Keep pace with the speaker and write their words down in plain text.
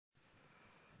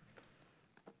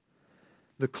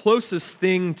the closest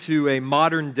thing to a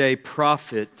modern-day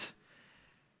prophet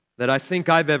that I think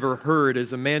I've ever heard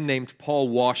is a man named Paul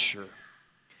Washer.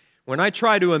 When I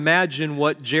try to imagine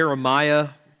what Jeremiah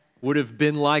would have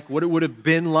been like, what it would have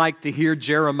been like to hear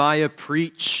Jeremiah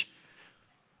preach,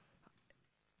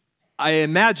 I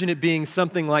imagine it being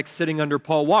something like sitting under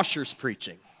Paul Washer's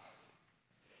preaching.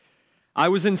 I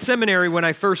was in seminary when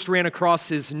I first ran across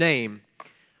his name.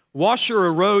 Washer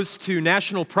arose to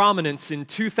national prominence in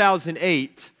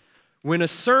 2008 when a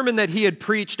sermon that he had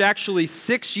preached actually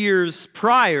 6 years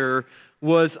prior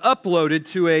was uploaded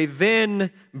to a then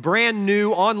brand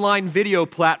new online video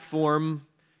platform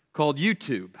called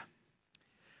YouTube.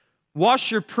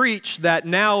 Washer preached that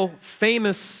now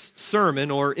famous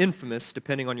sermon, or infamous,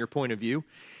 depending on your point of view,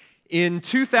 in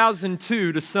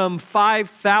 2002 to some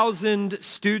 5,000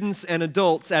 students and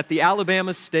adults at the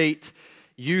Alabama State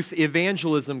Youth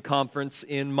Evangelism Conference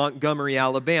in Montgomery,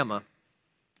 Alabama.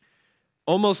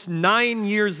 Almost 9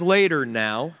 years later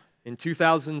now, in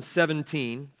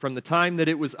 2017, from the time that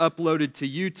it was uploaded to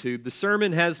YouTube, the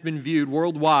sermon has been viewed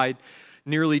worldwide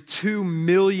nearly 2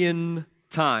 million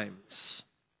times.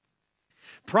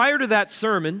 Prior to that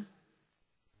sermon,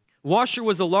 Washer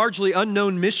was a largely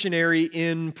unknown missionary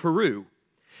in Peru.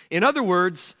 In other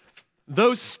words,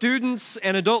 those students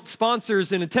and adult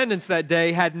sponsors in attendance that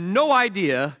day had no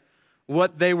idea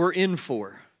what they were in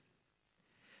for.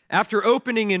 After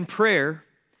opening in prayer,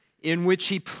 in which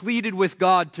he pleaded with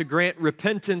God to grant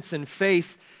repentance and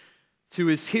faith to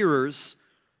his hearers,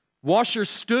 Washer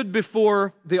stood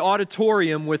before the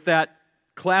auditorium with that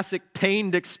classic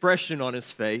pained expression on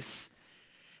his face,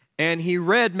 and he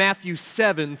read Matthew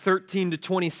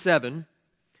 7:13-27,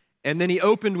 and then he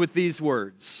opened with these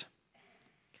words: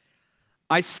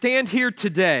 I stand here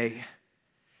today,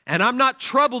 and I'm not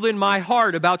troubled in my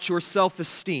heart about your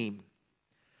self-esteem.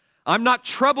 I'm not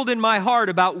troubled in my heart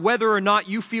about whether or not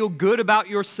you feel good about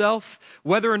yourself,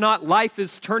 whether or not life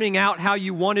is turning out how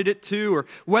you wanted it to, or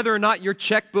whether or not your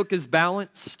checkbook is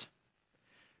balanced.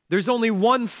 There's only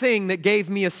one thing that gave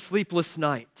me a sleepless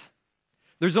night.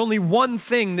 There's only one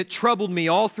thing that troubled me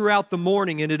all throughout the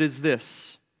morning, and it is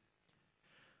this.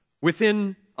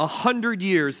 Within 100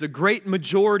 years, a great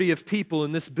majority of people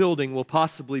in this building will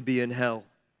possibly be in hell.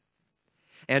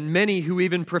 And many who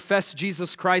even profess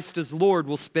Jesus Christ as Lord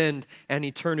will spend an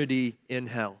eternity in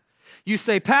hell. You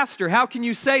say, Pastor, how can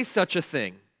you say such a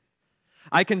thing?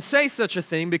 I can say such a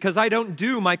thing because I don't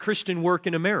do my Christian work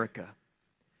in America.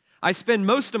 I spend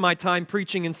most of my time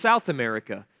preaching in South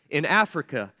America, in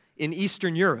Africa, in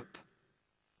Eastern Europe.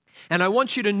 And I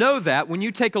want you to know that when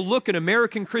you take a look at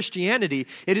American Christianity,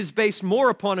 it is based more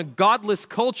upon a godless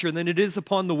culture than it is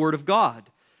upon the Word of God.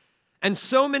 And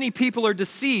so many people are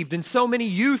deceived, and so many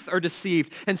youth are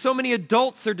deceived, and so many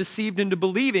adults are deceived into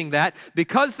believing that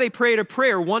because they prayed a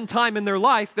prayer one time in their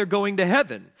life, they're going to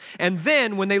heaven. And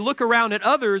then when they look around at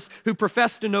others who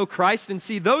profess to know Christ and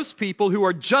see those people who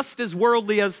are just as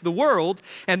worldly as the world,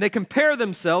 and they compare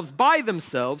themselves by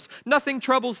themselves, nothing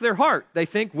troubles their heart. They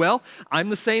think, well, I'm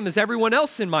the same as everyone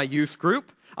else in my youth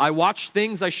group. I watch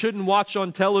things I shouldn't watch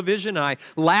on television. I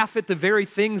laugh at the very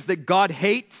things that God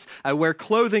hates. I wear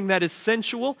clothing that is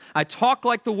sensual. I talk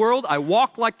like the world. I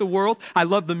walk like the world. I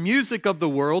love the music of the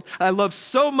world. I love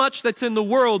so much that's in the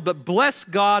world, but bless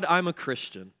God, I'm a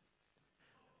Christian.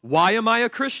 Why am I a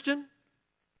Christian?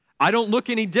 I don't look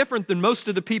any different than most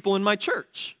of the people in my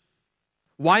church.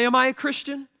 Why am I a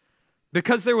Christian?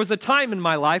 Because there was a time in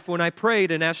my life when I prayed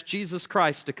and asked Jesus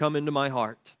Christ to come into my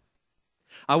heart.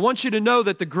 I want you to know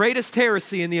that the greatest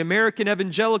heresy in the American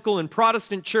evangelical and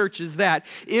Protestant church is that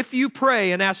if you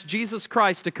pray and ask Jesus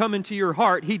Christ to come into your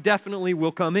heart, He definitely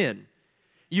will come in.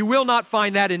 You will not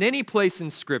find that in any place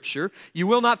in Scripture. You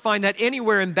will not find that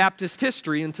anywhere in Baptist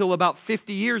history until about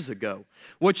 50 years ago.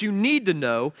 What you need to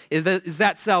know is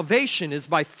that salvation is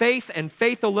by faith and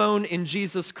faith alone in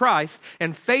Jesus Christ,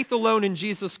 and faith alone in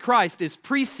Jesus Christ is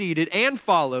preceded and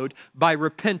followed by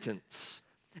repentance.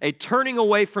 A turning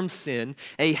away from sin,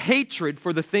 a hatred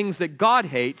for the things that God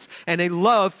hates, and a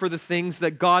love for the things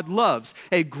that God loves.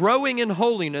 A growing in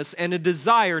holiness and a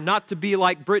desire not to be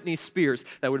like Britney Spears.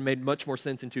 That would have made much more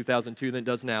sense in 2002 than it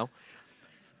does now.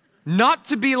 Not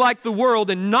to be like the world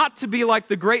and not to be like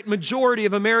the great majority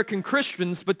of American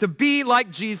Christians, but to be like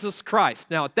Jesus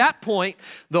Christ. Now, at that point,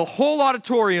 the whole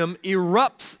auditorium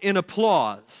erupts in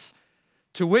applause,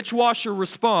 to which Washer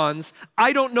responds,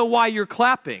 I don't know why you're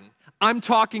clapping. I'm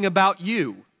talking about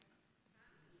you.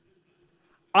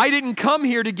 I didn't come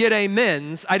here to get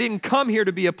amens. I didn't come here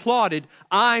to be applauded.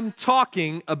 I'm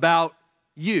talking about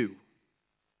you.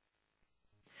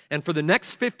 And for the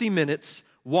next 50 minutes,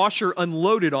 Washer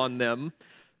unloaded on them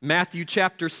Matthew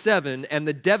chapter 7, and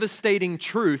the devastating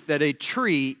truth that a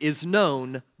tree is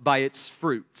known by its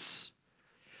fruits.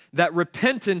 That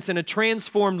repentance and a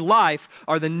transformed life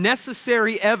are the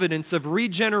necessary evidence of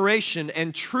regeneration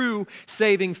and true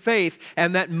saving faith,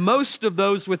 and that most of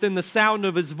those within the sound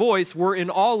of his voice were in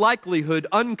all likelihood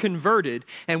unconverted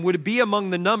and would be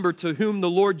among the number to whom the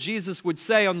Lord Jesus would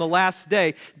say on the last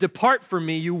day, "Depart from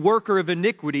me, you worker of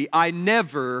iniquity, I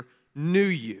never knew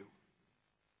you."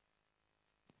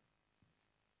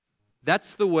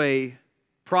 That's the way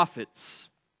prophets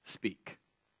speak.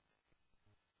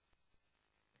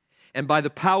 And by the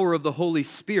power of the Holy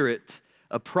Spirit,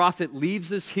 a prophet leaves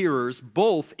his hearers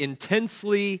both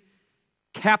intensely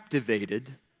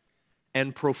captivated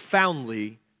and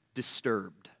profoundly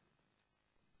disturbed.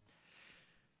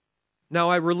 Now,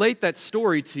 I relate that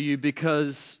story to you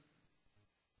because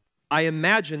I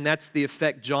imagine that's the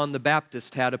effect John the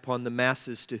Baptist had upon the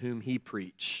masses to whom he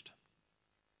preached.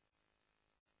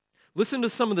 Listen to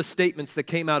some of the statements that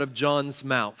came out of John's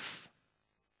mouth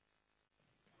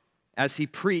as he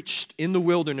preached in the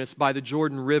wilderness by the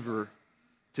Jordan River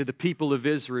to the people of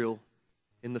Israel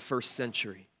in the first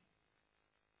century.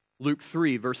 Luke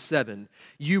 3, verse 7,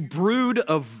 "You brood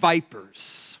of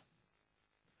vipers,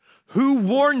 who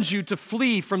warned you to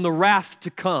flee from the wrath to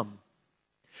come?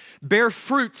 Bear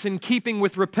fruits in keeping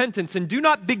with repentance, and do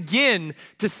not begin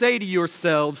to say to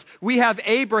yourselves, 'We have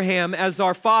Abraham as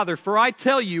our father.' For I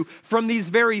tell you, from these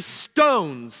very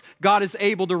stones, God is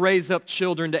able to raise up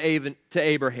children to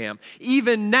Abraham.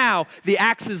 Even now, the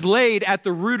axe is laid at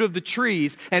the root of the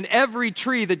trees, and every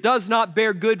tree that does not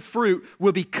bear good fruit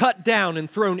will be cut down and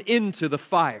thrown into the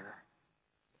fire."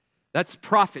 That's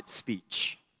prophet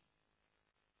speech.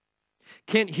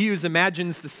 Kent Hughes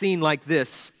imagines the scene like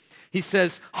this. He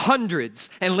says, hundreds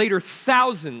and later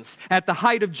thousands at the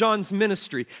height of John's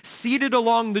ministry, seated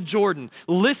along the Jordan,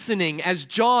 listening as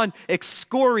John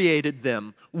excoriated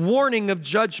them, warning of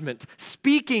judgment,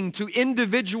 speaking to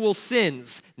individual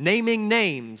sins, naming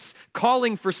names,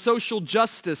 calling for social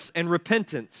justice and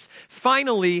repentance.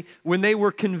 Finally, when they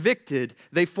were convicted,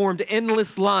 they formed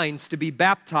endless lines to be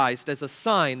baptized as a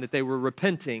sign that they were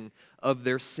repenting of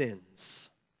their sins.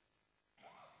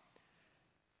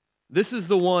 This is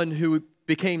the one who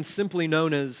became simply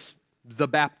known as the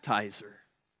baptizer.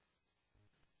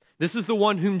 This is the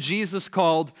one whom Jesus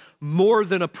called more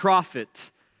than a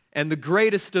prophet and the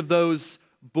greatest of those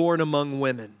born among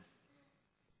women.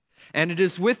 And it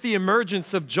is with the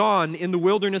emergence of John in the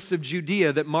wilderness of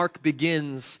Judea that Mark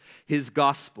begins his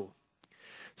gospel.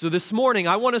 So this morning,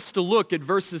 I want us to look at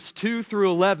verses 2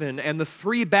 through 11 and the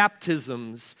three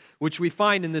baptisms which we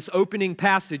find in this opening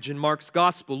passage in Mark's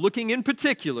gospel. Looking in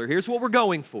particular, here's what we're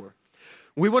going for.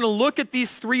 We want to look at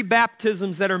these three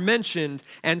baptisms that are mentioned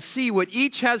and see what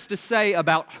each has to say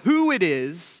about who it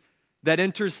is that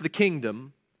enters the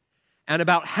kingdom and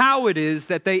about how it is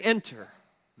that they enter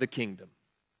the kingdom.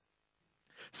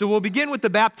 So we'll begin with the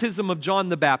baptism of John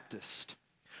the Baptist.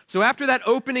 So after that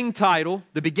opening title,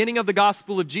 the beginning of the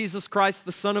gospel of Jesus Christ,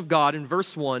 the Son of God, in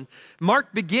verse 1,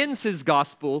 Mark begins his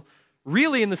gospel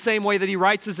really in the same way that he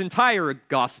writes his entire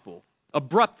gospel,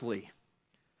 abruptly.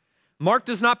 Mark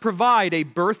does not provide a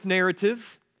birth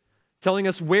narrative telling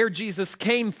us where Jesus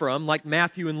came from like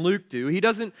Matthew and Luke do. He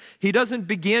doesn't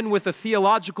begin with a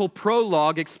theological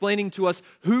prologue explaining to us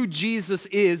who Jesus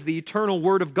is, the eternal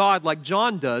Word of God, like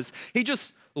John does. He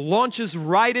just launches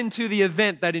right into the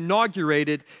event that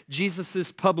inaugurated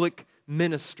Jesus' public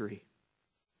ministry.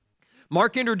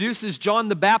 Mark introduces John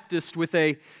the Baptist with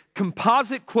a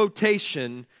composite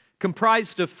quotation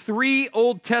comprised of three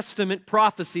Old Testament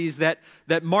prophecies that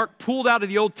Mark pulled out of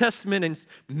the Old Testament and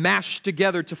mashed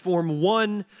together to form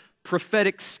one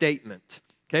prophetic statement.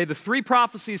 Okay, the three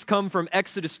prophecies come from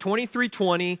Exodus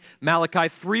 23:20, Malachi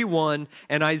 3:1,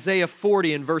 and Isaiah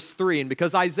 40 in verse 3. And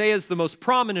because Isaiah is the most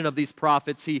prominent of these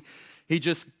prophets, he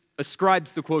just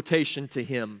ascribes the quotation to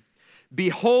him.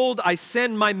 "Behold, I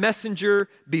send my messenger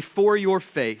before your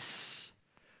face,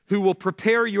 who will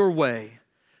prepare your way.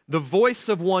 The voice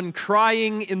of one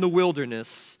crying in the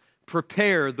wilderness,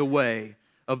 prepare the way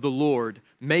of the Lord,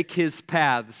 make his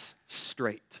paths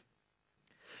straight."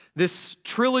 This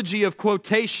trilogy of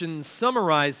quotations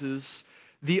summarizes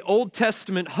the Old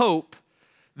Testament hope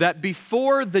that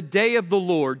before the day of the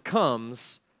Lord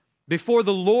comes, before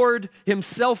the Lord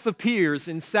himself appears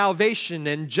in salvation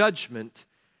and judgment,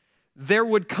 there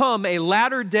would come a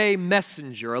latter-day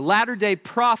messenger, a latter-day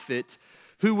prophet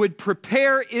who would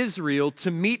prepare Israel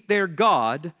to meet their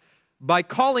God by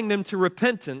calling them to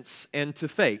repentance and to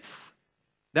faith.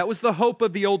 That was the hope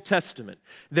of the Old Testament.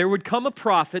 There would come a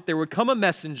prophet, there would come a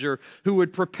messenger who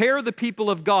would prepare the people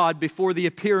of God before the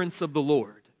appearance of the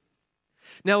Lord.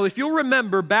 Now, if you'll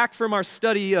remember back from our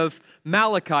study of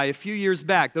Malachi a few years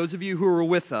back, those of you who were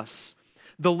with us,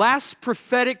 the last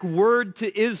prophetic word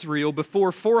to Israel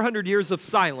before 400 years of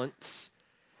silence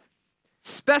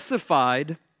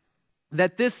specified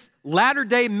that this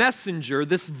latter-day messenger,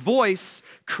 this voice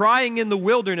crying in the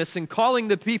wilderness and calling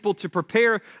the people to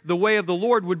prepare the way of the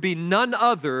Lord, would be none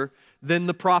other than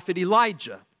the prophet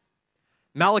Elijah.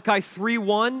 Malachi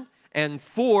 3:1 and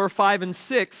 4, 5, and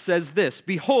 6 says this,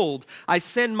 "Behold, I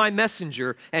send my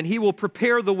messenger, and he will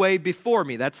prepare the way before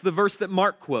me." That's the verse that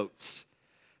Mark quotes.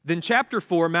 Then chapter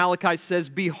 4, Malachi says,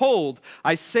 "Behold,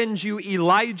 I send you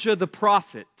Elijah the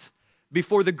prophet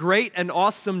before the great and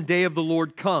awesome day of the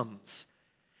Lord comes.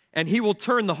 And he will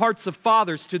turn the hearts of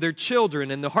fathers to their children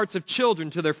and the hearts of children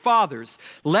to their fathers,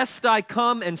 lest I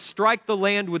come and strike the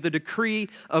land with a decree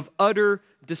of utter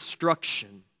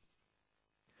destruction."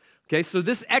 Okay, so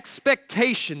this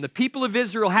expectation, the people of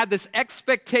Israel had this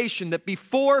expectation that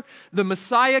before the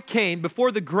Messiah came,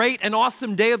 before the great and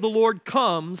awesome day of the Lord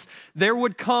comes, there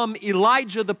would come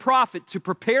Elijah the prophet to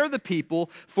prepare the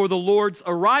people for the Lord's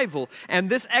arrival. And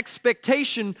this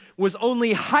expectation was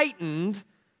only heightened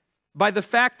by the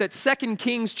fact that 2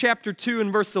 Kings chapter 2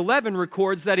 and verse 11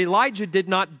 records that Elijah did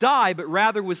not die, but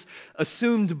rather was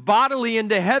assumed bodily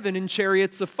into heaven in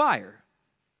chariots of fire.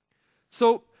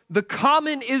 So the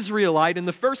common Israelite in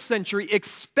the first century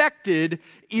expected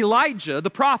Elijah, the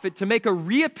prophet, to make a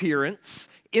reappearance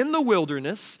in the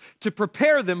wilderness to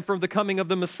prepare them for the coming of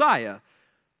the Messiah.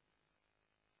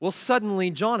 Well, suddenly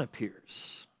John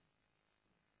appears.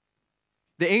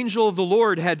 The angel of the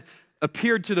Lord had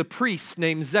appeared to the priest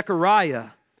named Zechariah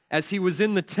as he was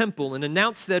in the temple and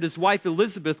announced that his wife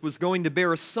Elizabeth was going to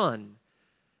bear a son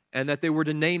and that they were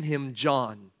to name him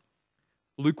John.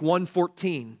 Luke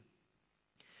 1:14.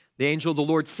 The angel of the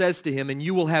Lord says to him, "And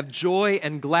you will have joy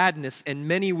and gladness, and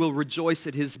many will rejoice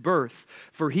at his birth,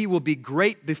 for he will be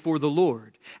great before the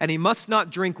Lord. And he must not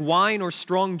drink wine or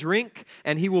strong drink,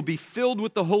 and he will be filled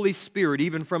with the Holy Spirit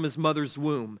even from his mother's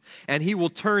womb. And he will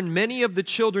turn many of the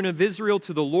children of Israel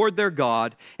to the Lord their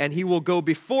God, and he will go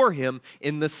before him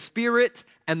in the spirit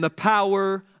and the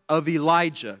power of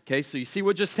Elijah." Okay, so you see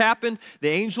what just happened? The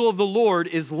angel of the Lord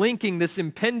is linking this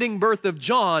impending birth of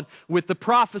John with the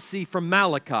prophecy from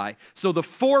Malachi. So the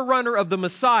forerunner of the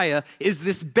Messiah is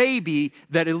this baby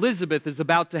that Elizabeth is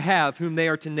about to have, whom they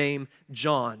are to name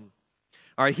John.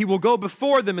 All right, he will go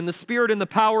before them in the spirit and the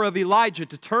power of Elijah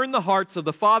to turn the hearts of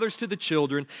the fathers to the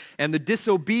children and the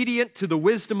disobedient to the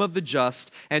wisdom of the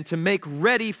just, and to make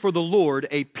ready for the Lord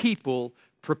a people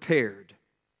prepared.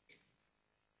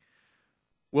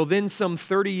 Well, then some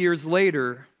 30 years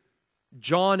later,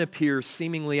 John appears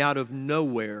seemingly out of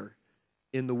nowhere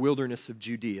in the wilderness of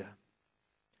Judea.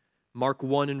 Mark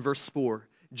 1 and verse 4,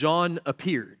 John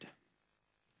appeared,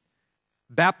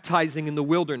 baptizing in the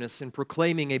wilderness and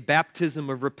proclaiming a baptism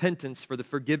of repentance for the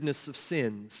forgiveness of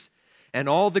sins. And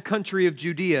all the country of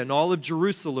Judea and all of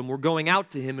Jerusalem were going out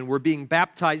to him and were being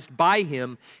baptized by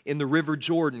him in the river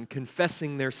Jordan,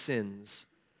 confessing their sins.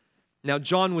 Now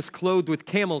John was clothed with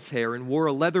camel's hair and wore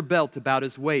a leather belt about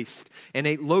his waist and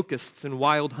ate locusts and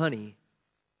wild honey.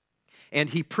 And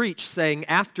he preached, saying,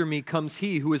 "After me comes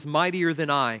he who is mightier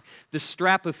than I, the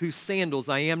strap of whose sandals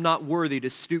I am not worthy to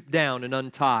stoop down and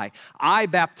untie. I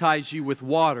baptize you with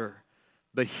water,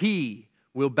 but he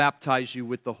will baptize you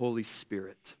with the Holy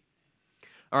Spirit."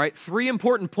 All right, 3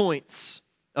 important points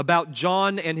about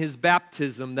John and his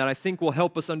baptism that I think will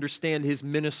help us understand his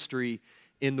ministry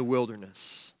in the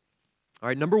wilderness. All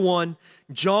right, number 1,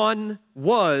 John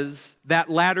was that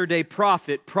latter-day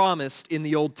prophet promised in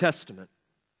the Old Testament,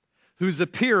 whose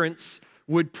appearance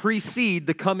would precede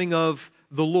the coming of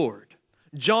the Lord.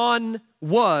 John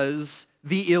was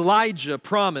the Elijah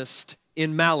promised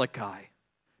in Malachi.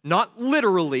 Not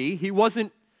literally, he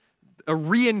wasn't a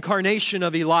reincarnation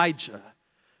of Elijah,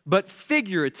 but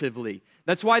figuratively.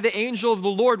 That's why the angel of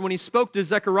the Lord, when he spoke to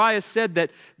Zechariah, said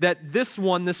that this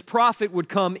prophet would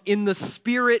come in the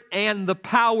spirit and the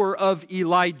power of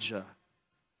Elijah.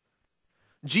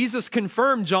 Jesus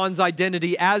confirmed John's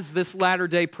identity as this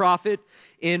latter-day prophet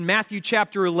in Matthew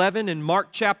chapter 11 and Mark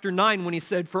chapter 9 when he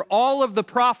said, "For all of the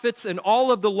prophets and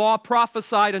all of the law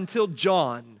prophesied until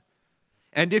John.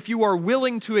 And if you are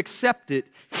willing to accept it,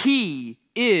 he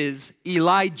is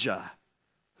Elijah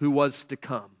who was to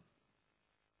come."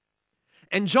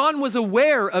 And John was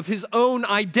aware of his own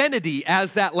identity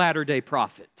as that latter-day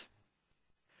prophet,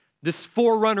 this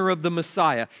forerunner of the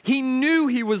Messiah. He knew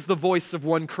he was the voice of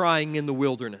one crying in the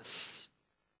wilderness.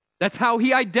 That's how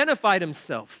he identified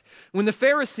himself. When the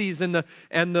Pharisees and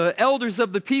the elders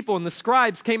of the people and the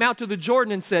scribes came out to the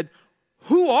Jordan and said,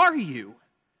 "Who are you?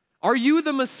 Are you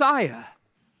the Messiah?"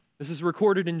 This is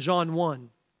recorded in John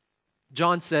 1.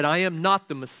 John said, I am not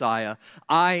the Messiah.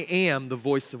 I am the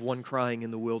voice of one crying in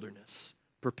the wilderness,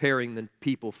 preparing the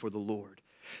people for the Lord.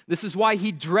 This is why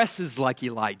he dresses like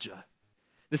Elijah.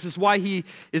 This is why he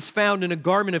is found in a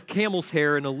garment of camel's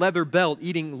hair and a leather belt,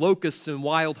 eating locusts and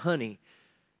wild honey.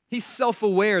 He's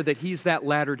self-aware that he's that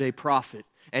latter-day prophet,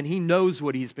 and he knows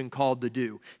what he's been called to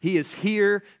do. He is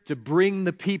here to bring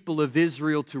the people of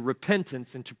Israel to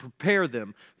repentance and to prepare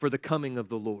them for the coming of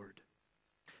the Lord.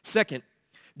 Second,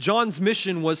 John's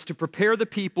mission was to prepare the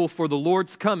people for the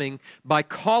Lord's coming by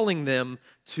calling them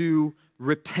to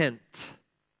repent.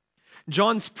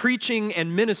 John's preaching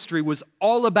and ministry was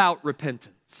all about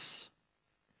repentance.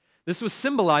 This was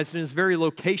symbolized in his very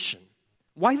location.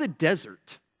 Why the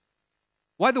desert?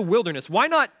 Why the wilderness? Why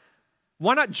not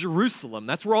Jerusalem?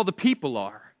 That's where all the people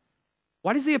are.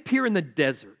 Why does he appear in the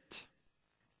desert?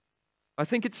 I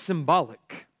think it's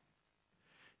symbolic.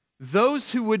 Those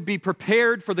who would be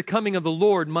prepared for the coming of the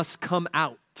Lord must come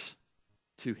out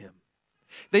to him.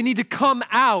 They need to come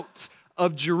out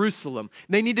of Jerusalem.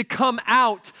 They need to come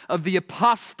out of the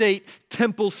apostate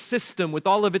temple system with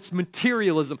all of its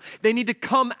materialism. They need to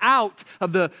come out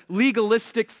of the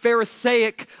legalistic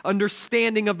Pharisaic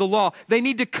understanding of the law. They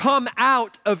need to come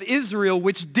out of Israel,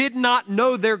 which did not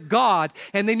know their God,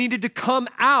 and they needed to come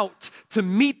out to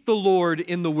meet the Lord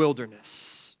in the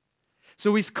wilderness.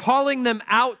 So he's calling them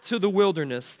out to the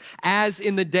wilderness as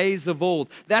in the days of old.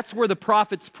 That's where the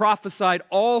prophets prophesied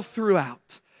all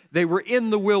throughout. They were in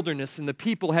the wilderness and the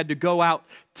people had to go out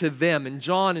to them. And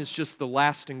John is just the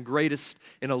last and greatest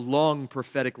in a long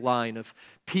prophetic line of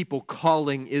people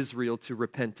calling Israel to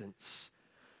repentance.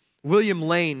 William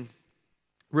Lane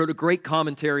wrote a great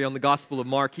commentary on the Gospel of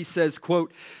Mark. He says,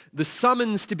 quote, "The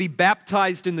summons to be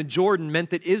baptized in the Jordan meant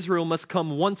that Israel must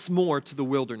come once more to the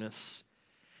wilderness.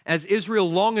 As Israel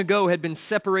long ago had been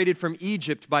separated from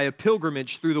Egypt by a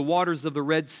pilgrimage through the waters of the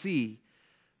Red Sea,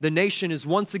 the nation is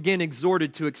once again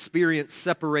exhorted to experience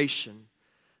separation.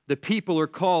 The people are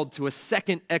called to a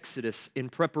second exodus in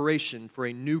preparation for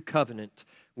a new covenant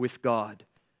with God."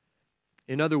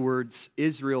 In other words,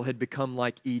 Israel had become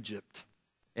like Egypt.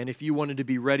 And if you wanted to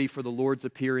be ready for the Lord's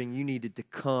appearing, you needed to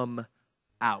come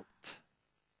out.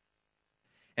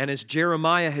 And as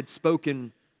Jeremiah had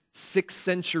spoken 6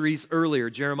 centuries earlier,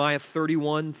 Jeremiah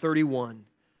 31:31,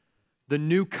 the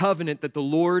new covenant that the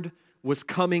Lord was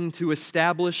coming to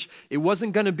establish, it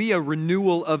wasn't going to be a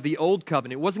renewal of the old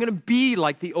covenant. It wasn't going to be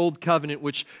like the old covenant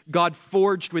which God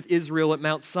forged with Israel at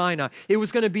Mount Sinai. It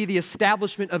was going to be the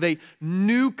establishment of a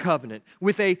new covenant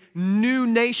with a new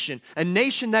nation, a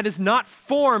nation that is not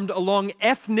formed along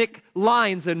ethnic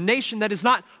lines, a nation that is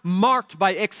not marked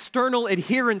by external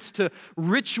adherence to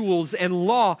rituals and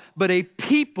law, but a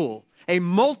people, a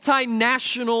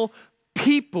multinational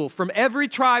people from every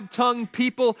tribe, tongue,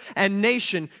 people, and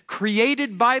nation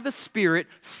created by the Spirit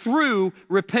through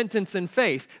repentance and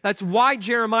faith. That's why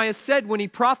Jeremiah said when he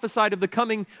prophesied of the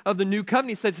coming of the new covenant,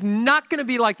 he said, it's not going to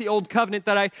be like the old covenant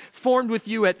that I formed with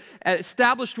you,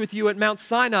 established with you at Mount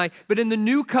Sinai, but in the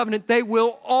new covenant they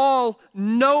will all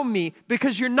know me,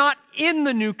 because you're not in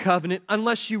the new covenant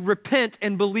unless you repent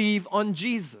and believe on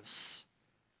Jesus.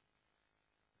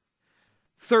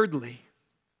 Thirdly,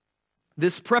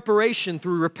 this preparation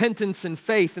through repentance and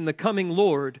faith in the coming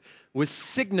Lord was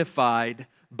signified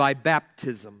by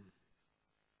baptism.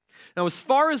 Now, as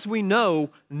far as we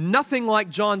know, nothing like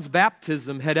John's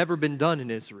baptism had ever been done in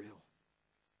Israel.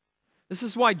 This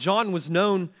is why John was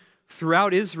known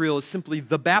throughout Israel as simply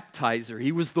the baptizer.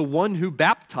 He was the one who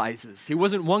baptizes. He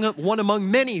wasn't one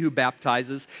among many who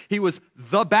baptizes. He was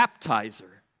the baptizer.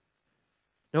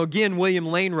 Now again, William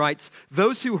Lane writes,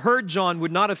 those who heard John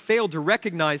would not have failed to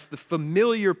recognize the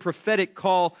familiar prophetic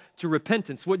call to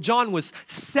repentance. What John was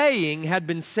saying had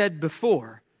been said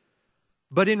before.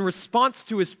 But in response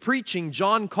to his preaching,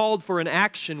 John called for an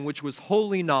action which was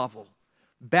wholly novel: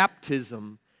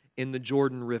 baptism in the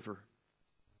Jordan River.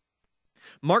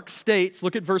 Mark states,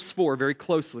 look at verse 4 very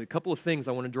closely, a couple of things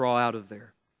I want to draw out of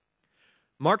there.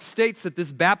 Mark states that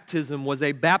this baptism was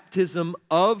a baptism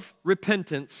of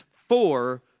repentance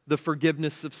for the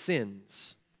forgiveness of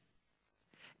sins,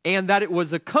 and that it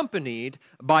was accompanied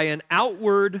by an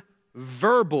outward,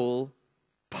 verbal,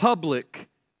 public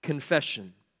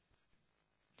confession.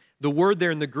 The word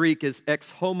there in the Greek is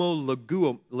ex homo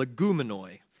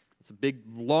legumenoi. It's a big,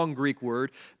 long Greek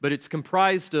word, but it's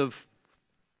comprised of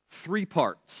 3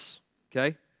 parts,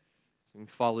 okay? So you can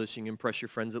follow this, you can impress your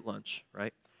friends at lunch,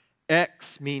 right?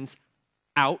 Ex means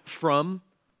out from,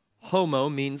 homo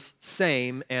means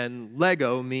same, and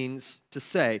lego means to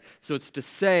say. So it's to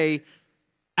say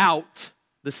out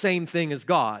the same thing as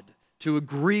God, to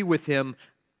agree with Him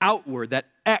outward, that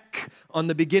ek on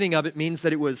the beginning of it means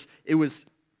that it was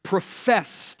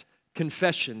professed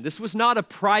confession. This was not a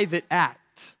private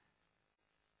act.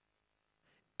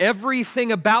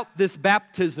 Everything about this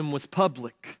baptism was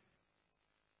public.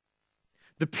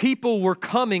 The people were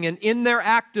coming, and in their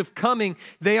act of coming,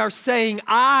 they are saying,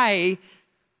 I,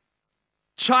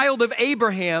 child of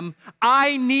Abraham,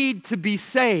 I need to be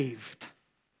saved.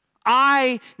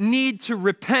 I need to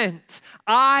repent.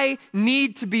 I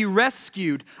need to be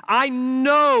rescued. I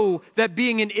know that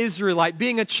being an Israelite,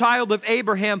 being a child of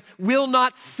Abraham, will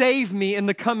not save me in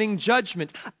the coming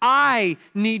judgment. I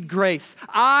need grace.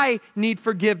 I need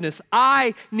forgiveness.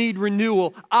 I need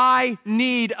renewal. I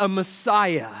need a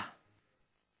Messiah.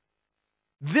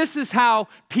 This is how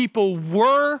people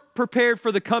were prepared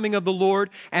for the coming of the Lord,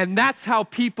 and that's how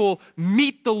people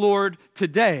meet the Lord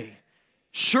today.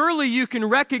 Surely you can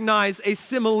recognize a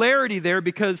similarity there,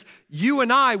 because you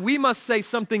and I, we must say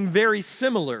something very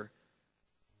similar.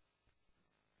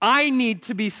 I need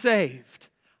to be saved.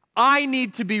 I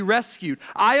need to be rescued.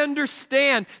 I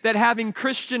understand that having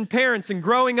Christian parents and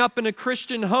growing up in a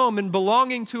Christian home and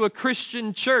belonging to a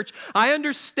Christian church, I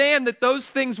understand that those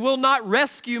things will not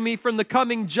rescue me from the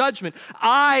coming judgment.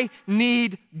 I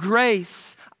need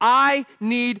grace. I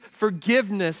need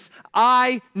forgiveness.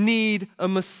 I need a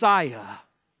Messiah.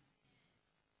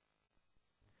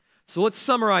 So let's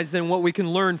summarize then what we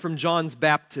can learn from John's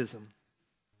baptism.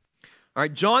 All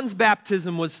right, John's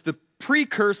baptism was the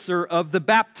precursor of the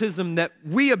baptism that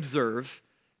we observe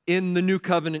in the New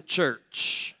Covenant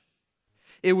Church.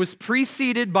 It was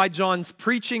preceded by John's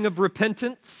preaching of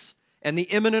repentance and the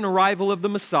imminent arrival of the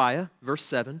Messiah, verse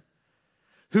 7,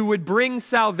 who would bring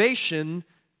salvation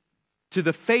to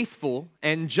the faithful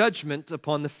and judgment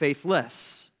upon the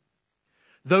faithless.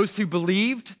 Those who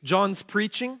believed John's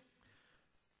preaching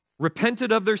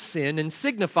repented of their sin and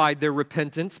signified their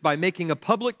repentance by making a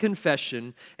public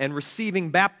confession and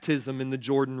receiving baptism in the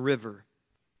Jordan River.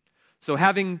 So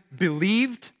having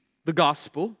believed the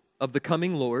gospel of the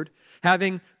coming Lord,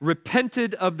 having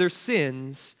repented of their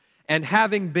sins, and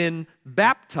having been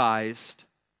baptized,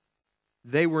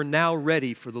 they were now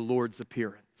ready for the Lord's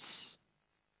appearance,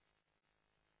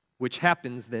 which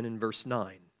happens then in verse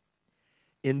 9.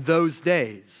 In those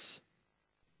days,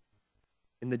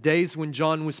 in the days when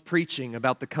John was preaching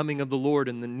about the coming of the Lord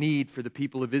and the need for the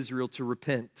people of Israel to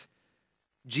repent,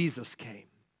 Jesus came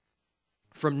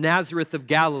from Nazareth of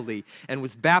Galilee and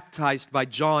was baptized by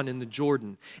John in the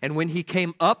Jordan. And when he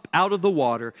came up out of the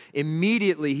water,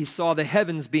 immediately he saw the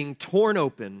heavens being torn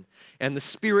open and the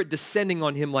Spirit descending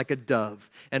on him like a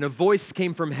dove. And a voice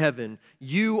came from heaven,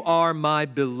 "You are my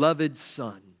beloved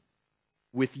Son.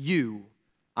 With you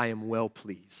I am well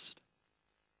pleased."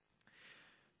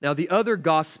 Now, the other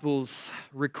Gospels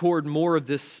record more of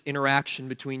this interaction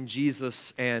between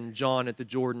Jesus and John at the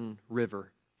Jordan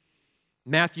River.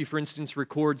 Matthew, for instance,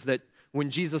 records that when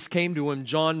Jesus came to him,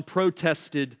 John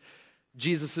protested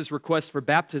Jesus' request for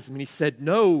baptism, and he said,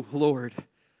 "No, Lord,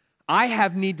 I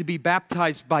have need to be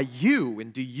baptized by you,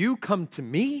 and do you come to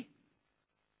me?"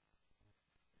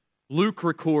 Luke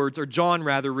records, or John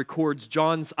rather, records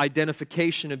John's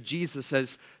identification of Jesus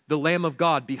as the Lamb of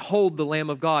God. Behold the Lamb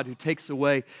of God who takes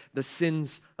away the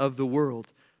sins of the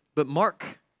world. But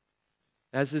Mark,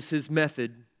 as is his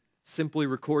method, simply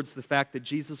records the fact that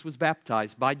Jesus was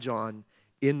baptized by John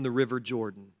in the River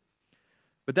Jordan.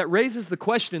 But that raises the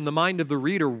question in the mind of the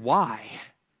reader, why?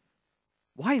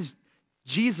 Why is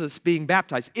Jesus being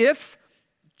baptized? If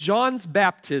John's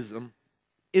baptism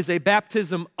is a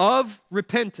baptism of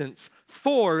repentance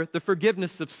for the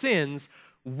forgiveness of sins,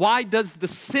 why does the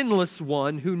sinless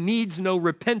one who needs no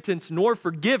repentance nor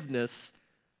forgiveness,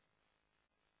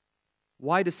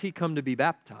 why does he come to be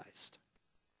baptized?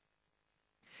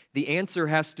 The answer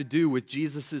has to do with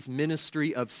Jesus'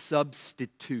 ministry of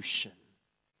substitution.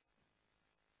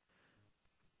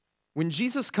 When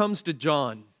Jesus comes to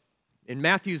John, in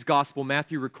Matthew's gospel,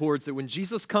 Matthew records that when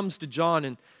Jesus comes to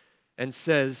John and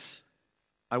says,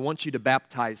 "I want you to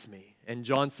baptize me," and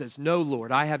John says, "No,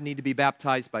 Lord, I have need to be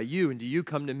baptized by you, and do you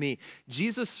come to me?"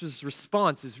 Jesus'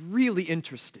 response is really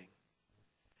interesting.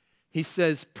 He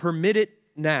says, "Permit it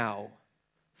now,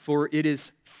 for it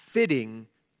is fitting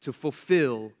to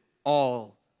fulfill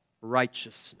all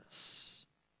righteousness."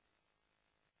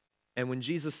 And when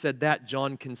Jesus said that,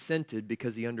 John consented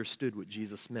because he understood what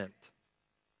Jesus meant.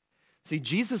 See,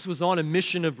 Jesus was on a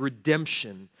mission of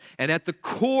redemption, and at the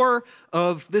core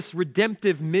of this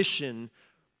redemptive mission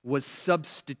was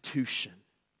substitution.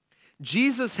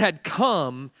 Jesus had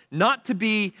come not to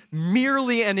be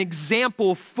merely an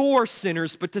example for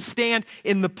sinners, but to stand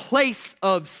in the place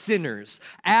of sinners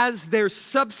as their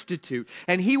substitute.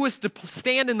 And he was to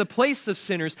stand in the place of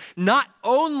sinners, not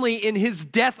only in his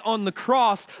death on the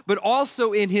cross, but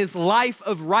also in his life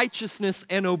of righteousness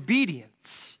and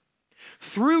obedience.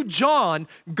 Through John,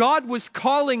 God was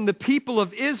calling the people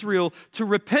of Israel to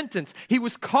repentance. He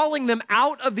was calling them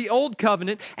out of the old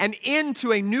covenant and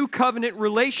into a new covenant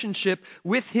relationship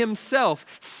with himself,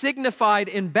 signified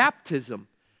in baptism.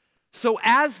 So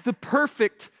as the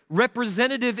perfect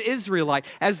representative Israelite,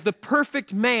 as the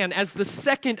perfect man, as the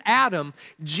second Adam,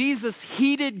 Jesus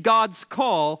heeded God's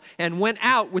call and went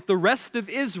out with the rest of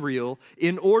Israel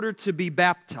in order to be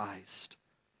baptized.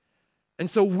 And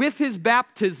so with his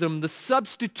baptism, the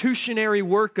substitutionary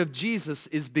work of Jesus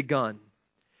is begun.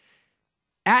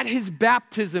 At his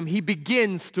baptism, he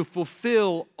begins to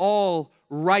fulfill all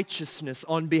righteousness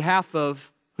on behalf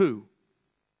of who?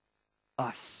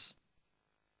 Us.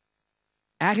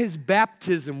 At his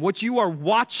baptism, what you are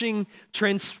watching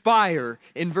transpire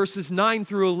in verses 9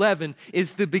 through 11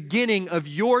 is the beginning of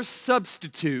your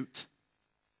substitute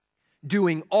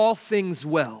doing all things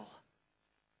well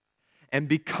and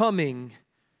becoming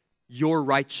your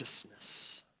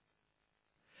righteousness.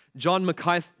 John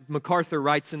MacArthur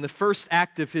writes, in the first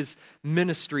act of his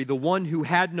ministry, the one who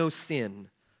had no sin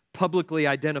publicly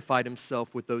identified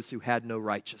himself with those who had no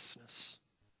righteousness.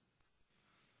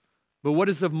 But what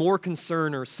is of more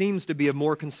concern, or seems to be of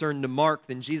more concern to Mark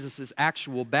than Jesus'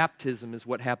 actual baptism, is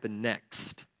what happened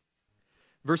next.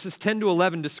 Verses 10 to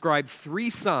 11 describe three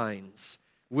signs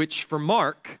which, for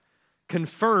Mark,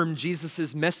 confirm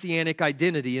Jesus' messianic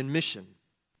identity and mission.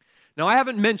 Now, I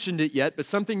haven't mentioned it yet, but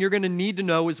something you're going to need to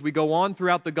know as we go on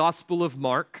throughout the Gospel of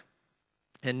Mark,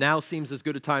 and now seems as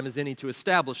good a time as any to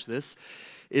establish this,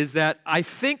 is that I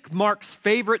think Mark's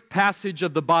favorite passage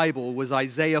of the Bible was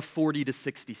Isaiah 40 to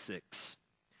 66.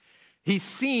 He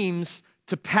seems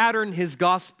to pattern his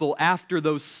gospel after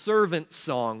those servant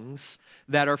songs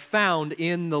that are found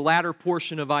in the latter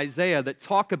portion of Isaiah that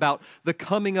talk about the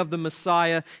coming of the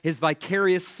Messiah, his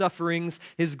vicarious sufferings,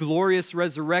 his glorious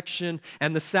resurrection,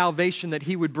 and the salvation that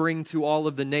he would bring to all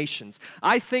of the nations.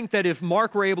 I think that if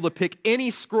Mark were able to pick any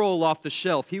scroll off the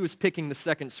shelf, he was picking the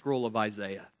second scroll of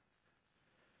Isaiah.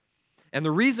 And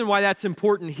the reason why that's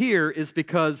important here is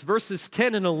because verses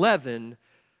 10 and 11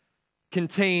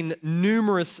 contain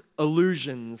numerous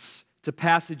allusions to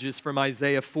passages from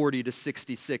Isaiah 40 to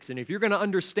 66. And if you're going to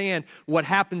understand what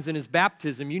happens in his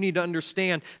baptism, you need to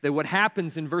understand that what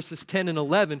happens in verses 10 and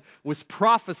 11 was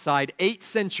prophesied 8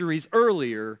 centuries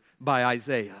earlier by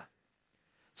Isaiah.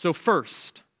 So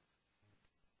first,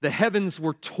 the heavens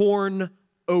were torn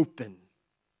open.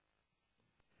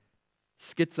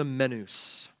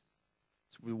 Schizomenus.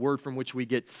 It's the word from which we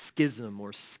get schism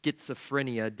or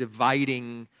schizophrenia,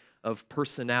 dividing of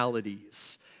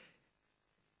personalities.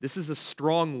 This is a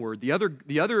strong word. The other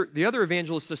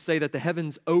evangelists just say that the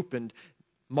heavens opened.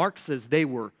 Mark says they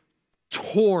were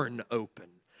torn open.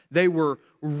 They were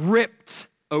ripped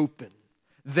open.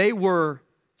 They were,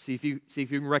 see if you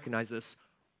can recognize this,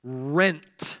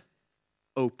 rent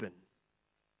open.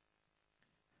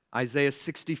 Isaiah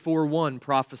 64:1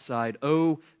 prophesied,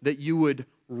 "Oh, that you would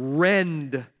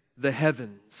rend the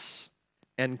heavens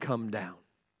and come down,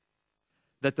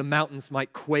 that the mountains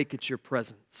might quake at your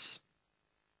presence."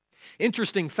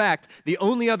 Interesting fact, the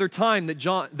only other time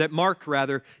that Mark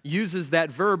uses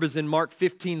that verb is in Mark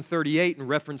 15:38 in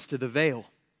reference to the veil.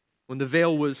 When the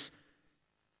veil was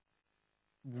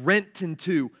rent in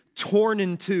two, torn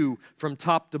in two from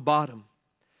top to bottom.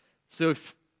 So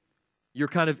if you're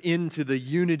kind of into the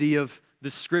unity of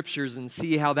the scriptures and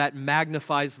see how that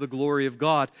magnifies the glory of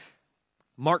God,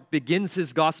 Mark begins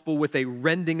his gospel with a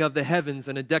rending of the heavens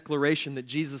and a declaration that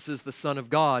Jesus is the Son of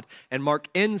God. And Mark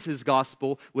ends his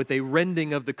gospel with a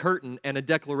rending of the curtain and a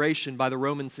declaration by the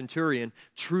Roman centurion,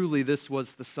 truly this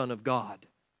was the Son of God.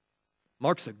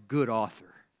 Mark's a good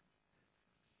author.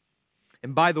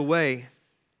 And by the way,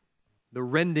 the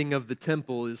rending of the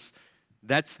temple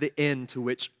that's the end to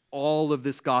which all of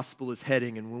this gospel is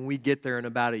heading. And when we get there in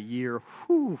about a year,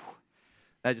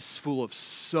 that is full of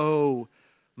so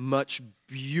much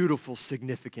beautiful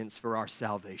significance for our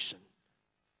salvation.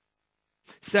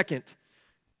 Second,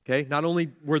 not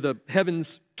only were the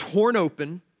heavens torn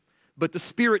open, but the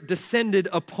Spirit descended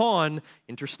upon,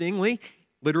 interestingly,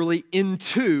 literally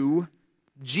into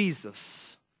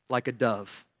Jesus like a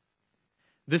dove.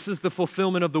 This is the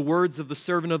fulfillment of the words of the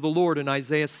servant of the Lord in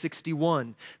Isaiah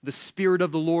 61. The Spirit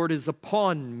of the Lord is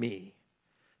upon me,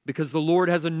 because the Lord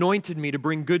has anointed me to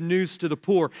bring good news to the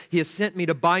poor. He has sent me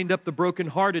to bind up the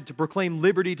brokenhearted, to proclaim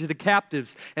liberty to the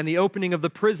captives, and the opening of the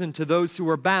prison to those who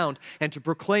are bound, and to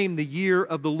proclaim the year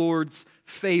of the Lord's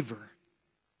favor.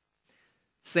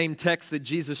 Same text that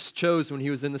Jesus chose when he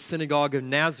was in the synagogue of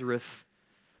Nazareth,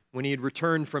 when he had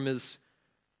returned from his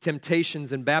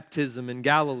temptations and baptism in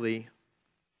Galilee.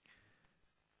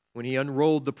 When he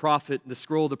unrolled the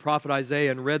scroll of the prophet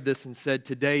Isaiah and read this and said,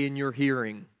 "Today in your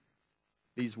hearing,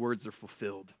 these words are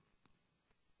fulfilled."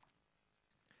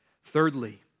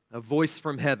 Thirdly, a voice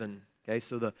from heaven. Okay,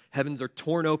 so the heavens are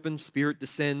torn open, Spirit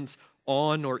descends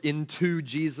on or into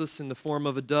Jesus in the form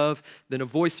of a dove. Then a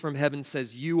voice from heaven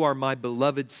says, "You are my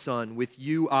beloved Son. With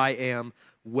you I am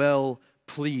well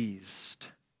pleased."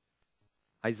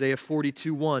 Isaiah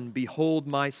 42:1, "Behold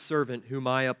my servant whom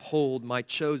I uphold, my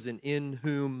chosen, in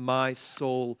whom my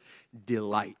soul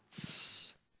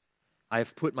delights. I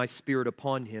have put my Spirit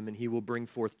upon him, and he will bring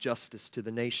forth justice to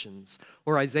the nations."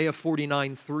 Or Isaiah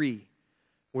 49:3,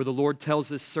 where the Lord tells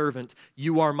his servant,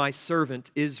 "You are my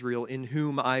servant Israel, in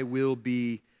whom I will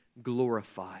be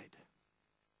glorified."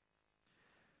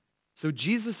 So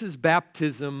Jesus'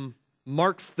 baptism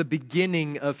marks the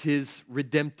beginning of his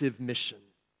redemptive mission.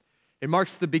 It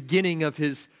marks the beginning of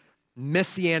his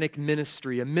messianic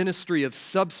ministry, a ministry of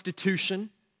substitution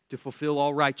to fulfill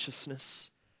all righteousness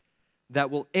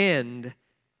that will end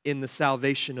in the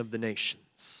salvation of the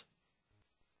nations.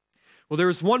 Well, there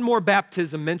is one more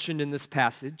baptism mentioned in this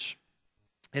passage,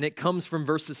 and it comes from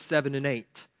verses 7 and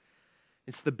 8.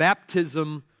 It's the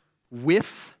baptism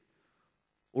with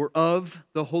or of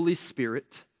the Holy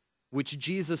Spirit, which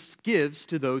Jesus gives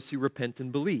to those who repent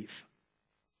and believe.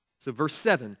 So verse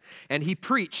 7, "And he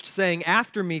preached, saying,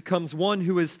 After me comes one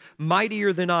who is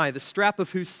mightier than I, the strap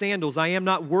of whose sandals I am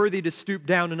not worthy to stoop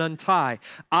down and untie.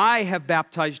 I have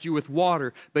baptized you with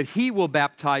water, but he will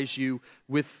baptize you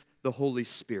with the Holy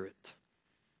Spirit."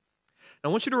 Now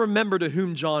I want you to remember to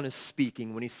whom John is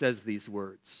speaking when he says these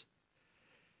words.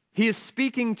 He is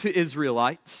speaking to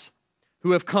Israelites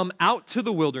who have come out to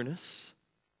the wilderness,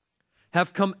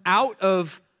 have come out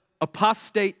of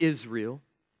apostate Israel,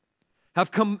 have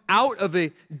come out of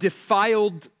a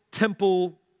defiled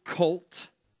temple cult,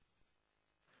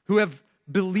 who have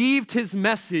believed his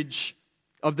message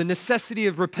of the necessity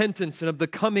of repentance and of the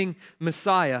coming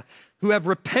Messiah, who have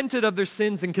repented of their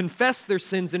sins and confessed their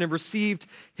sins and have received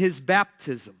his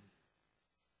baptism.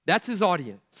 That's his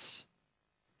audience.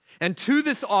 And to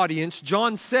this audience,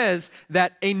 John says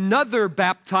that another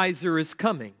baptizer is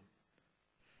coming,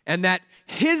 and that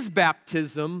his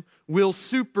baptism will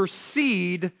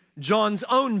supersede John's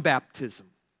own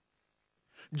baptism.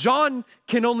 John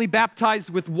can only baptize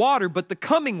with water, but the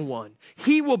coming one,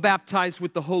 he will baptize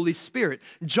with the Holy Spirit.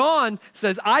 John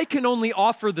says, I can only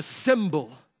offer the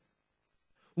symbol.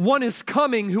 One is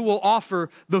coming who will offer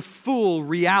the full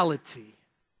reality.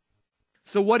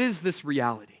 So what is this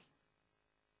reality?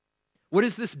 What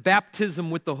is this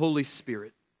baptism with the Holy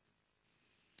Spirit?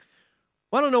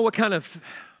 Well, I don't know what kind of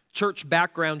church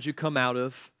background you come out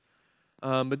of,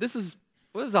 but this is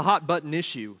a hot button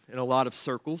issue in a lot of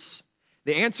circles.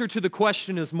 The answer to the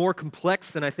question is more complex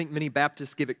than I think many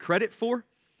Baptists give it credit for,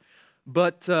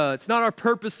 but it's not our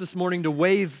purpose this morning to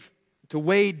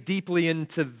wade deeply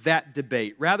into that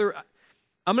debate. Rather,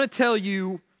 I'm going to tell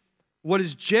you what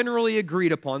is generally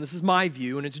agreed upon. This is my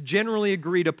view, and it's generally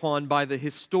agreed upon by the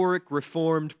historic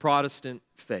Reformed Protestant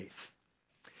faith.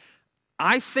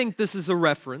 I think this is a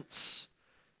reference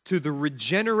to the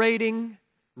regenerating,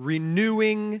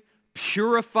 renewing,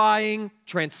 purifying,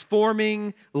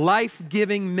 transforming,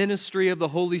 life-giving ministry of the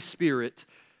Holy Spirit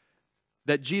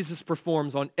that Jesus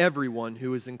performs on everyone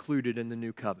who is included in the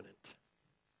new covenant.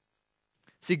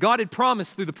 See, God had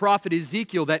promised through the prophet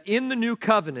Ezekiel that in the new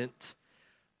covenant,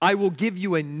 I will give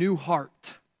you a new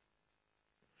heart,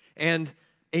 and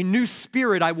a new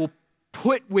spirit I will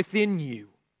put within you.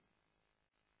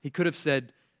 He could have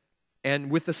said, and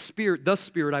with the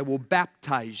Spirit I will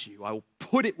baptize you. I will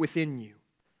put it within you.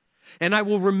 And I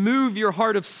will remove your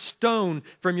heart of stone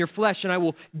from your flesh, and I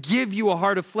will give you a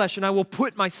heart of flesh, and I will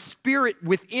put my Spirit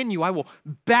within you. I will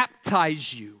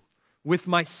baptize you with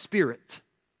my Spirit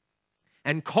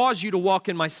and cause you to walk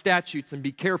in my statutes and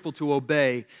be careful to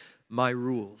obey my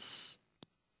rules.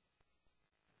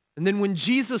 And then when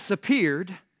Jesus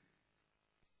appeared,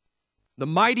 the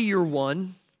mightier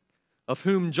one, of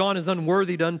whom John is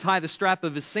unworthy to untie the strap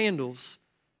of his sandals,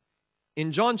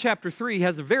 in John chapter 3, he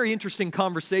has a very interesting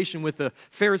conversation with a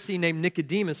Pharisee named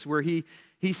Nicodemus, where he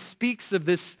speaks of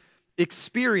this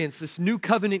experience, this new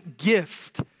covenant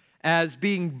gift, as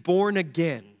being born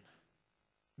again,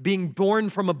 being born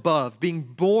from above, being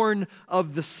born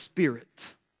of the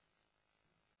Spirit.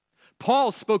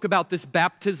 Paul spoke about this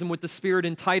baptism with the Spirit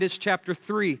in Titus chapter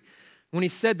 3, when he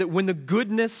said that when the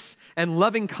goodness and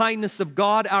loving kindness of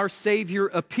God our Savior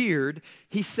appeared,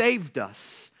 he saved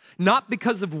us, not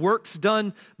because of works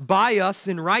done by us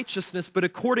in righteousness, but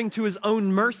according to his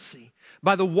own mercy,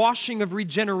 by the washing of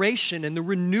regeneration and the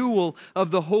renewal of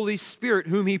the Holy Spirit,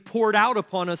 whom he poured out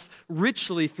upon us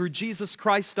richly through Jesus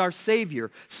Christ our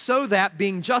Savior, so that,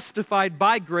 being justified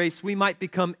by grace, we might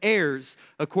become heirs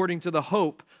according to the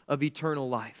hope of eternal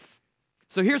life.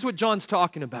 So here's what John's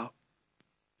talking about.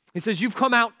 He says, you've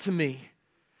come out to me.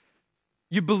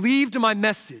 You believed my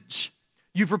message.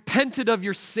 You've repented of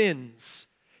your sins.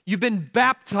 You've been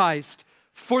baptized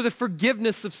for the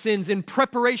forgiveness of sins in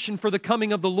preparation for the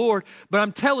coming of the Lord. But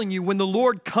I'm telling you, when the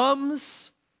Lord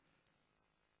comes,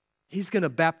 he's going to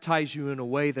baptize you in a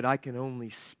way that I can only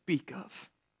speak of.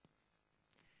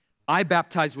 I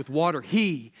baptize with water.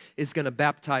 He is going to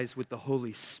baptize with the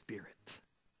Holy Spirit.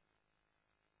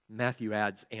 Matthew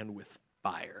adds, and with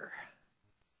fire.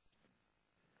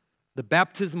 The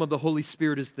baptism of the Holy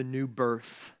Spirit is the new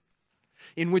birth,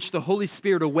 in which the Holy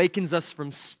Spirit awakens us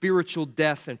from spiritual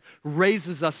death and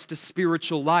raises us to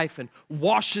spiritual life and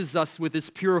washes us with his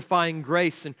purifying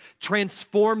grace and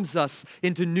transforms us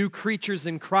into new creatures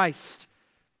in Christ.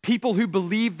 People who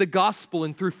believe the gospel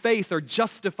and through faith are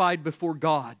justified before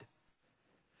God.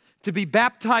 To be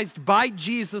baptized by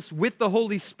Jesus with the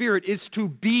Holy Spirit is to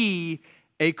be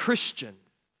a Christian.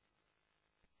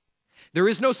 There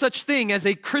is no such thing as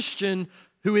a Christian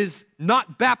who is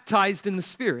not baptized in the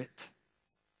Spirit.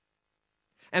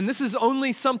 And this is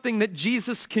only something that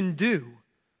Jesus can do.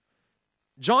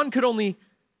 John could only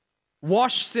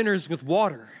wash sinners with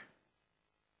water.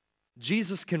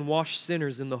 Jesus can wash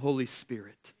sinners in the Holy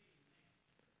Spirit.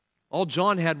 All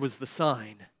John had was the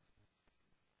sign.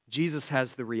 Jesus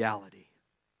has the reality.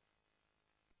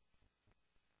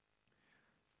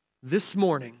 This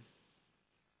morning,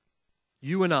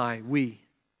 you and I, we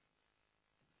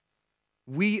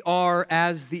are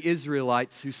as the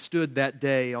Israelites who stood that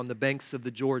day on the banks of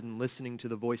the Jordan listening to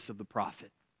the voice of the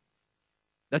prophet.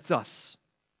 That's us.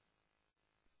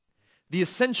 The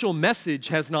essential message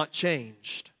has not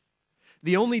changed.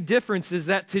 The only difference is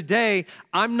that today,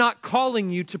 I'm not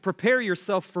calling you to prepare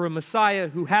yourself for a Messiah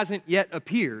who hasn't yet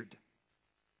appeared.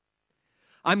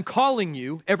 I'm calling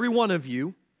you, every one of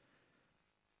you,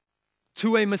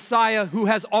 to a Messiah who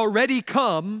has already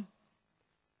come,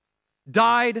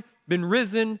 died, been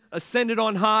risen, ascended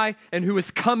on high, and who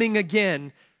is coming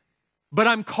again. But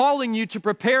I'm calling you to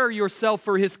prepare yourself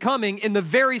for his coming in the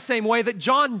very same way that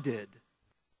John did.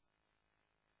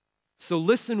 So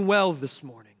listen well this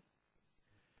morning.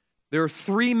 There are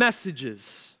 3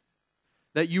 messages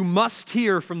that you must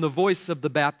hear from the voice of the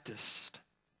Baptist.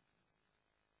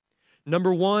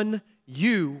 Number 1,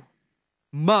 you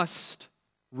must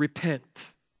repent.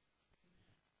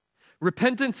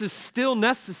 Repentance is still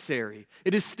necessary.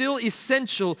 It is still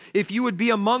essential if you would be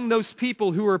among those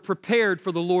people who are prepared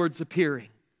for the Lord's appearing.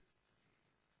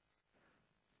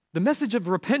 The message of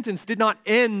repentance did not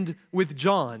end with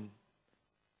John.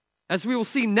 As we will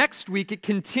see next week, it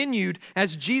continued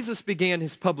as Jesus began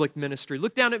his public ministry.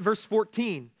 Look down at verse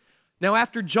 14. Now,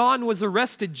 after John was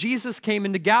arrested, Jesus came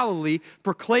into Galilee,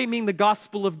 proclaiming the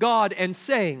gospel of God and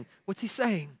saying, what's he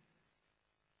saying?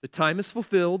 The time is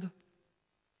fulfilled.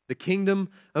 The kingdom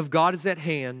of God is at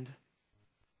hand.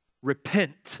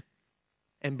 Repent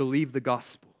and believe the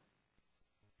gospel.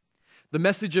 The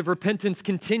message of repentance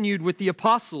continued with the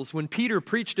apostles. When Peter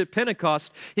preached at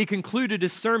Pentecost, he concluded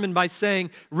his sermon by saying,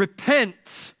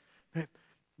 repent.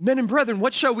 Men and brethren,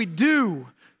 what shall we do?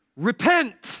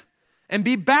 Repent and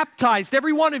be baptized,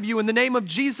 every one of you, in the name of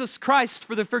Jesus Christ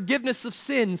for the forgiveness of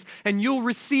sins, and you'll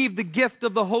receive the gift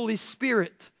of the Holy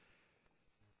Spirit.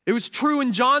 It was true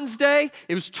in John's day,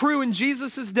 it was true in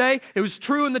Jesus' day, it was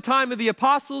true in the time of the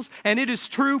apostles, and it is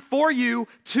true for you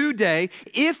today.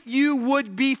 If you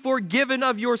would be forgiven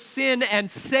of your sin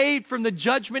and saved from the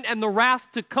judgment and the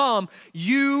wrath to come,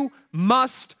 you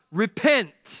must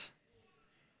repent.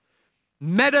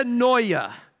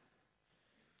 Metanoia.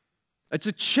 It's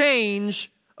a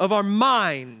change of our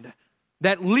mind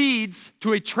that leads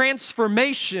to a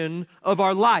transformation of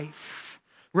our life.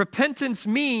 Repentance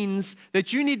means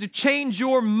that you need to change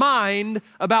your mind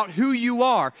about who you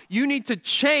are. You need to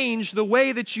change the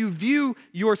way that you view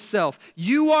yourself.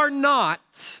 We are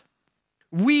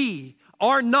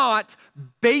not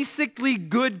basically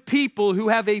good people who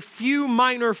have a few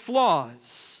minor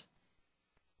flaws.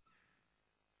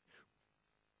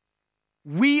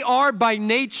 We are by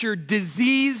nature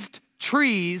diseased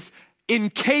trees,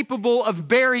 incapable of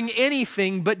bearing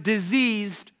anything but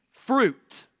diseased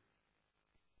fruit.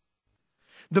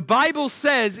 The Bible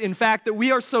says, in fact, that we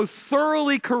are so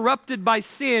thoroughly corrupted by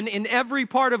sin in every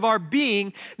part of our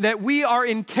being that we are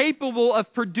incapable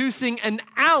of producing an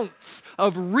ounce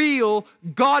of real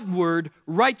Godward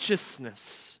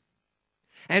righteousness.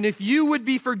 And if you would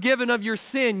be forgiven of your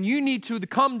sin, you need to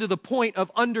come to the point of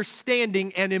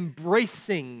understanding and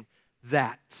embracing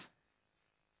that.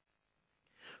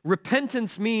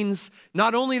 Repentance means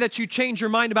not only that you change your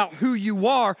mind about who you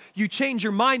are, you change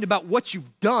your mind about what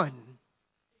you've done.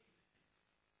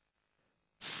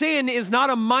 Sin is not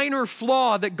a minor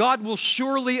flaw that God will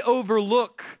surely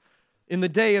overlook in the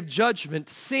day of judgment.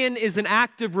 Sin is an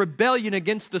act of rebellion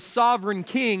against a sovereign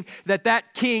king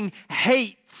that king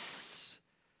hates.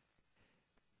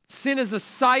 Sin is a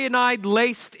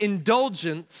cyanide-laced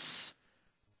indulgence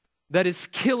that is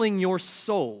killing your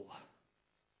soul.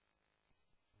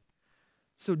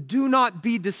 So do not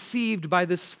be deceived by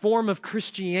this form of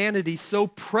Christianity so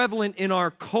prevalent in our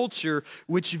culture,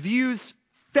 which views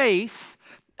faith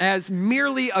as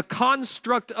merely a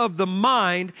construct of the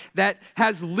mind that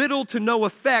has little to no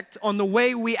effect on the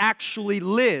way we actually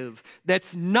live.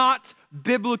 That's not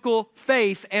biblical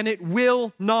faith, and it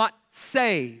will not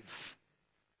save.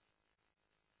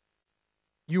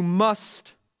 You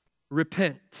must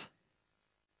repent.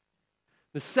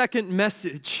 The second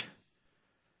message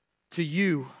to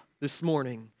you this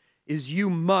morning is you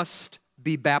must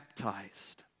be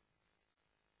baptized.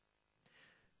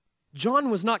 John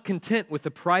was not content with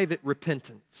a private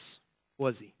repentance,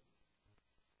 was he?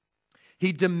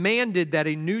 He demanded that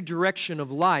a new direction of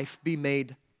life be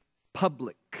made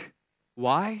public.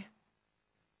 Why?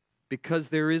 Because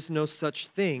there is no such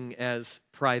thing as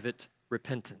private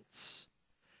repentance.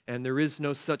 And there is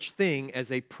no such thing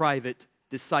as a private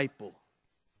disciple.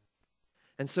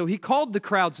 And so he called the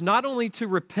crowds not only to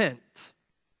repent,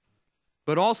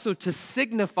 but also to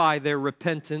signify their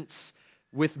repentance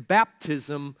with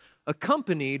baptism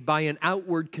accompanied by an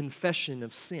outward confession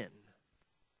of sin.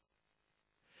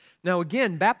 Now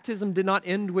again, baptism did not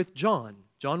end with John.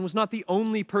 John was not the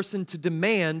only person to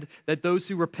demand that those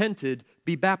who repented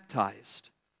be baptized.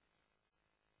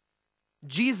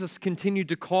 Jesus continued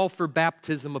to call for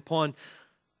baptism upon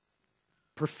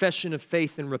profession of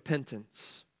faith and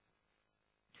repentance.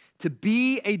 To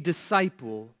be a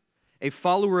disciple, a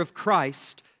follower of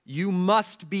Christ, you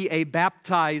must be a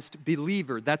baptized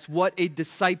believer. That's what a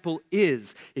disciple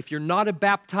is. If you're not a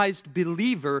baptized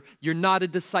believer, you're not a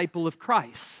disciple of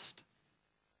Christ.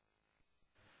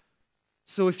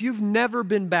 So if you've never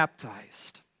been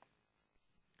baptized,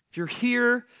 if you're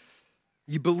here,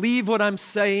 you believe what I'm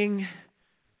saying,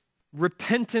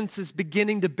 repentance is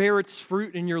beginning to bear its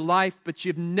fruit in your life, but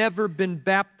you've never been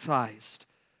baptized,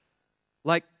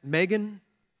 like Megan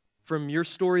from your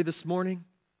story this morning,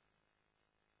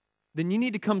 then you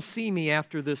need to come see me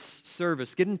after this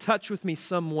service. Get in touch with me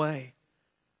some way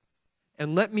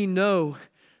and let me know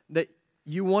that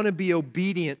you want to be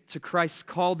obedient to Christ's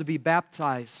call to be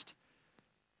baptized.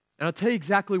 And I'll tell you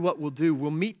exactly what we'll do.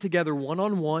 We'll meet together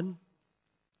one-on-one.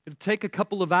 It'll take a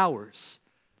couple of hours.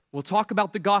 We'll talk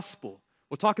about the gospel.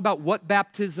 We'll talk about what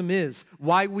baptism is,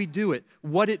 why we do it,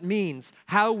 what it means,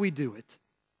 how we do it.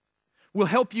 We'll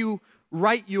help you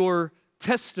write your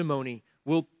testimony.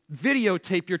 We'll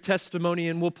videotape your testimony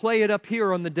and we'll play it up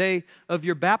here on the day of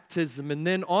your baptism. And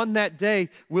then on that day,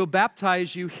 we'll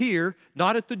baptize you here,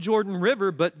 not at the Jordan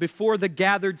River, but before the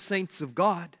gathered saints of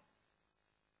God.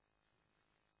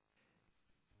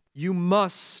 You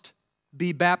must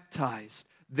be baptized.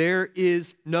 There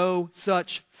is no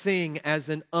such thing as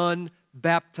an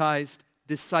unbaptized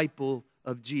disciple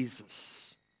of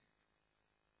Jesus.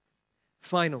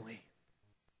 Finally,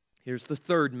 here's the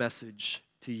third message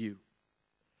to you.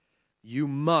 You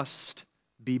must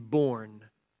be born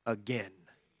again.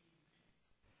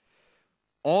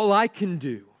 All I can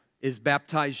do is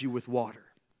baptize you with water,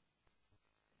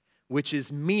 which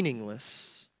is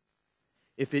meaningless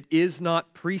if it is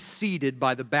not preceded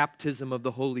by the baptism of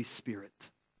the Holy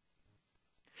Spirit.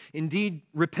 Indeed,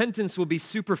 repentance will be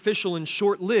superficial and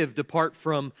short-lived apart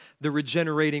from the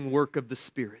regenerating work of the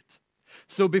Spirit.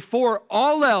 So before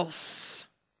all else,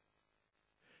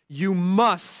 you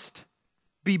must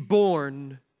be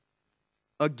born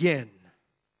again.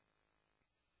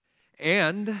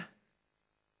 And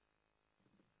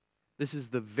this is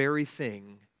the very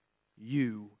thing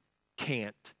you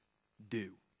can't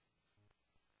do.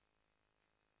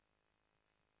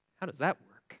 How does that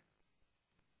work?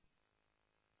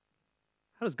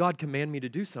 How does God command me to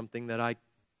do something that I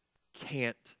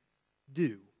can't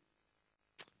do?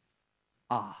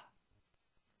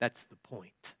 That's the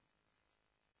point.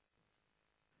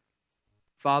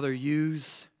 Father,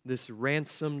 use this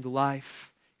ransomed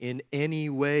life in any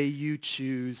way you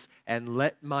choose, and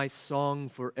let my song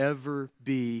forever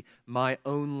be my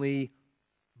only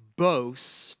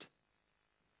boast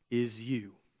is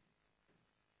you.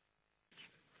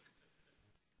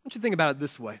 I want you to think about it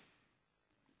this way.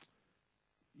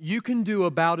 You can do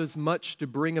about as much to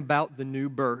bring about the new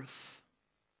birth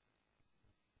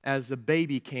as a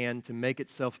baby can to make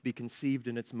itself be conceived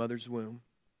in its mother's womb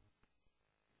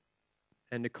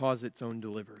and to cause its own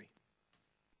delivery.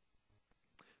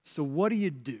 So what do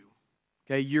you do?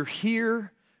 Okay, you're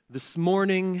here this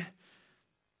morning.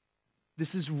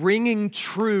 This is ringing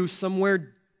true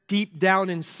somewhere deep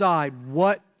down inside.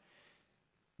 What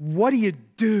do you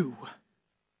do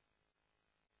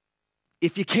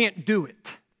if you can't do it?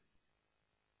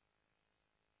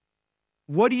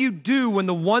 What do you do when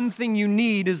the one thing you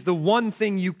need is the one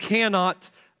thing you cannot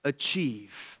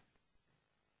achieve?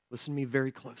 Listen to me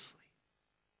very closely.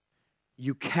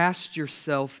 You cast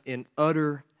yourself in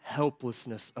utter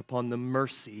helplessness upon the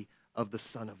mercy of the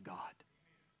Son of God.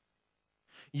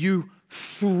 You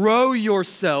throw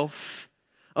yourself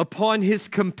upon His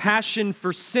compassion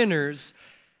for sinners,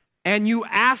 and you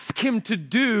ask Him to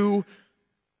do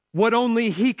what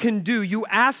only He can do. You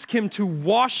ask Him to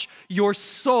wash your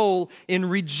soul in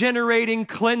regenerating,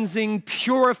 cleansing,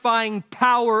 purifying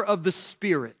power of the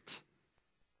Spirit.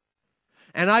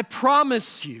 And I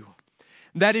promise you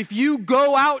that if you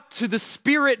go out to the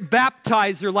Spirit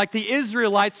baptizer like the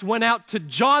Israelites went out to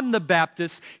John the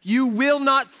Baptist, you will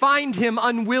not find Him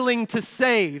unwilling to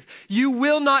save. You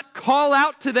will not call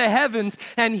out to the heavens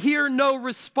and hear no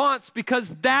response,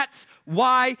 because that's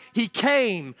why He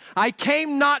came. I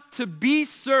came not to be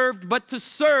served, but to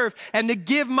serve and to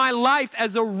give my life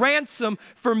as a ransom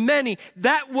for many.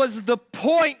 That was the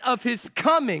point of His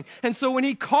coming. And so when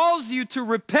He calls you to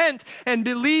repent and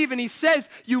believe, and He says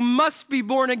you must be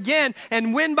born again,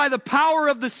 and when by the power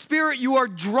of the Spirit you are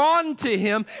drawn to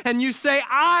Him and you say,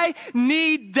 I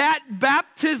need that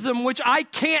baptism which I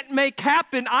can't make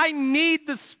happen. I need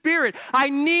the Spirit. I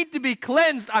need to be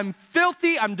cleansed. I'm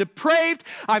filthy. I'm depraved.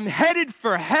 I'm headed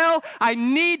for hell. I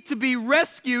need to be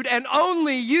rescued, and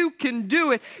only you can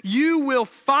do it. You will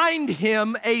find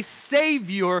Him a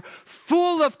Savior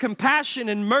full of compassion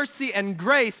and mercy and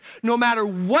grace, no matter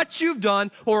what you've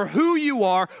done or who you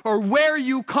are or where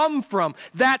you come from.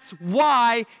 That's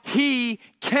why He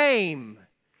came.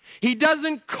 He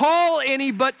doesn't call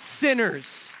any but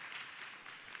sinners.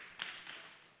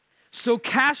 So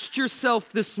cast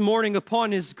yourself this morning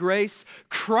upon His grace,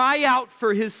 cry out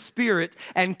for His Spirit,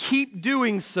 and keep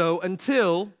doing so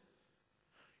until,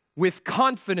 with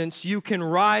confidence, you can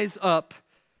rise up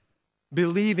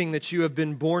believing that you have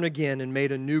been born again and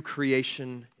made a new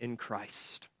creation in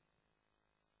Christ.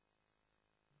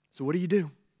 So what do?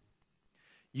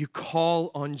 You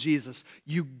call on Jesus.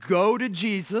 You go to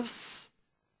Jesus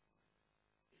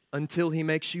until He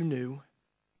makes you new,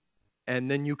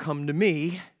 and then you come to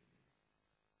me,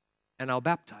 and I'll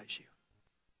baptize you.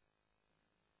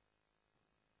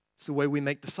 It's the way we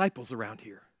make disciples around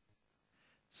here.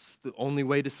 It's the only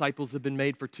way disciples have been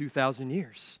made for 2,000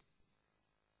 years.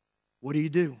 What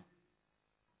do?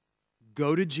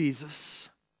 Go to Jesus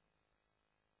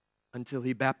until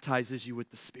He baptizes you with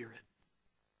the Spirit.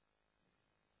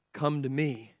 Come to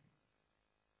me,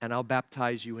 and I'll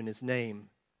baptize you in His name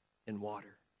in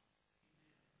water.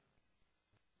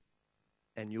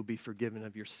 And you'll be forgiven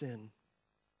of your sin,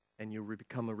 and you'll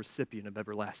become a recipient of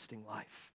everlasting life.